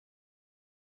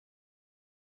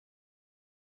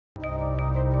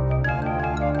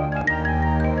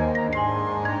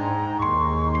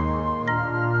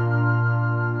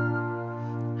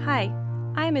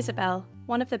Isabel,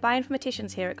 one of the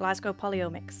bioinformaticians here at Glasgow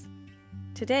Polyomics.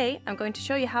 Today I'm going to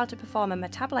show you how to perform a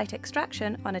metabolite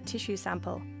extraction on a tissue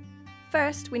sample.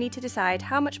 First, we need to decide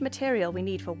how much material we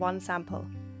need for one sample.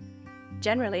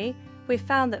 Generally, we've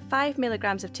found that 5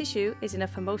 mg of tissue is enough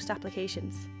for most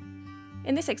applications.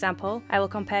 In this example, I will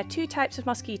compare two types of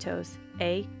mosquitoes,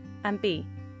 A and B.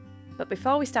 But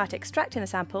before we start extracting the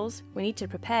samples, we need to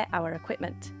prepare our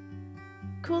equipment.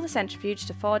 Cool the centrifuge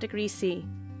to 4 degrees C.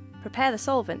 Prepare the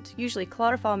solvent, usually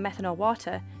chloroform methanol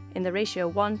water, in the ratio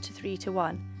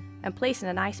 1:3:1 and place in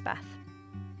an ice bath.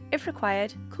 If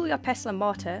required, cool your pestle and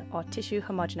mortar or tissue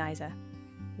homogenizer.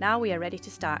 Now we are ready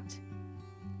to start.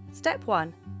 Step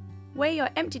 1. Weigh your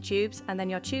empty tubes and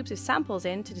then your tubes with samples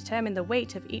in to determine the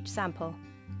weight of each sample.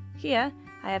 Here,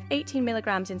 I have 18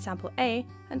 mg in sample A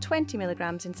and 20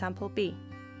 mg in sample B.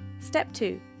 Step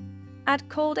 2. Add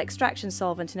cold extraction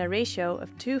solvent in a ratio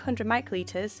of 200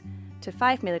 microliters to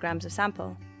 5 mg of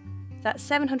sample. That's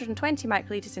 720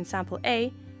 microliters in sample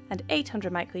A and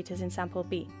 800 microliters in sample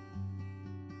B.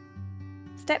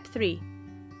 Step 3.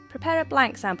 Prepare a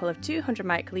blank sample of 200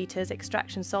 microliters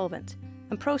extraction solvent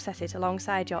and process it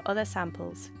alongside your other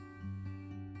samples.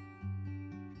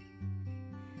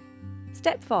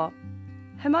 Step 4.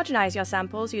 Homogenize your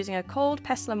samples using a cold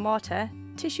pestle and mortar,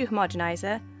 tissue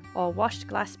homogenizer, or washed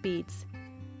glass beads.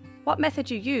 What method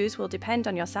you use will depend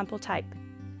on your sample type.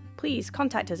 Please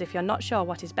contact us if you're not sure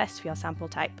what is best for your sample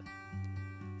type.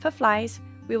 For flies,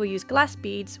 we will use glass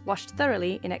beads washed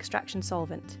thoroughly in extraction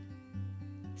solvent.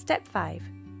 Step 5.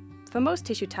 For most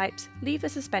tissue types, leave the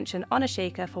suspension on a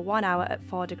shaker for 1 hour at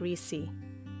 4 degrees C.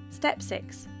 Step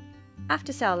 6.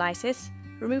 After cell lysis,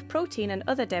 remove protein and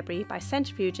other debris by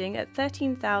centrifuging at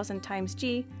 13,000 times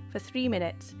G for 3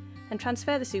 minutes and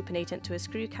transfer the supernatant to a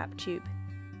screw cap tube.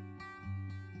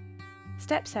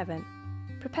 Step 7.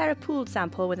 Prepare a pooled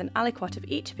sample with an aliquot of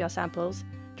each of your samples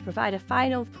to provide a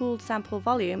final pooled sample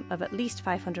volume of at least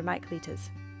 500 microliters.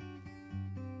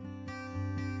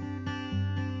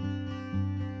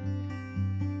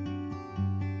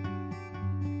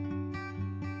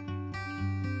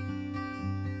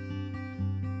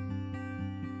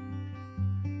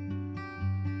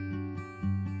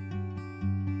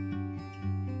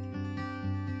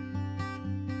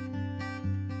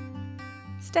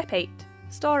 Step 8.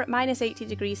 Store at -80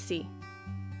 degrees C.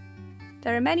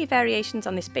 There are many variations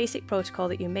on this basic protocol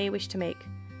that you may wish to make,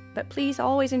 but please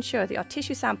always ensure that your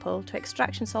tissue sample to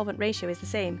extraction solvent ratio is the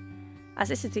same, as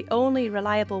this is the only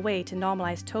reliable way to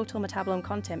normalise total metabolome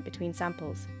content between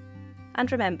samples.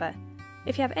 And remember,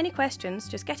 if you have any questions,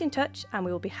 just get in touch and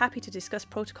we will be happy to discuss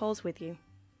protocols with you.